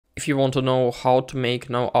If you want to know how to make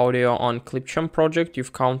no audio on ClipChamp project,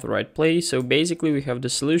 you've come to the right place. So basically we have the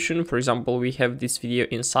solution. For example, we have this video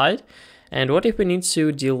inside. And what if we need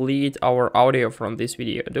to delete our audio from this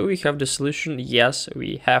video? Do we have the solution? Yes,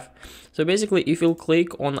 we have. So basically, if you'll click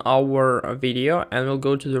on our video and we'll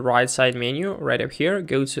go to the right side menu right up here,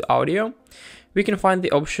 go to audio, we can find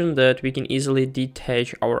the option that we can easily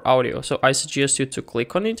detach our audio. So I suggest you to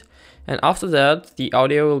click on it. And after that, the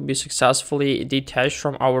audio will be successfully detached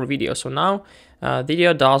from our video. So now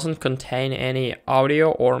video doesn't contain any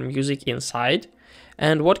audio or music inside.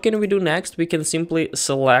 And what can we do next? We can simply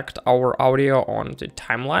select our audio on the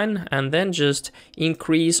timeline and then just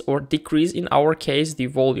increase or decrease, in our case, the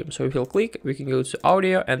volume. So if you'll click, we can go to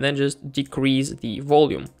audio and then just decrease the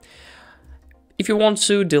volume. If you want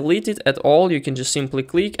to delete it at all, you can just simply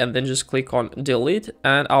click and then just click on delete,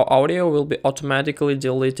 and our audio will be automatically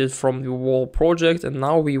deleted from the whole project, and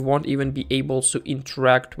now we won't even be able to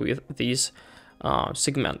interact with this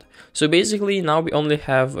segment. So basically now we only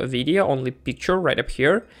have a video, only picture right up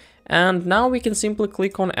here, and now we can simply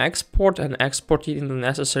click on export and export it in the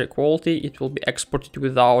necessary quality. It will be exported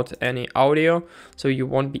without any audio, so you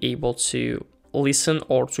won't be able to listen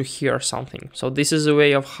or to hear something. So this is a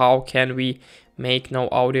way of how can we make no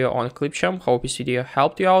audio on ClipChamp. Hope this video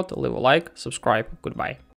helped you out. Leave a like, subscribe, goodbye.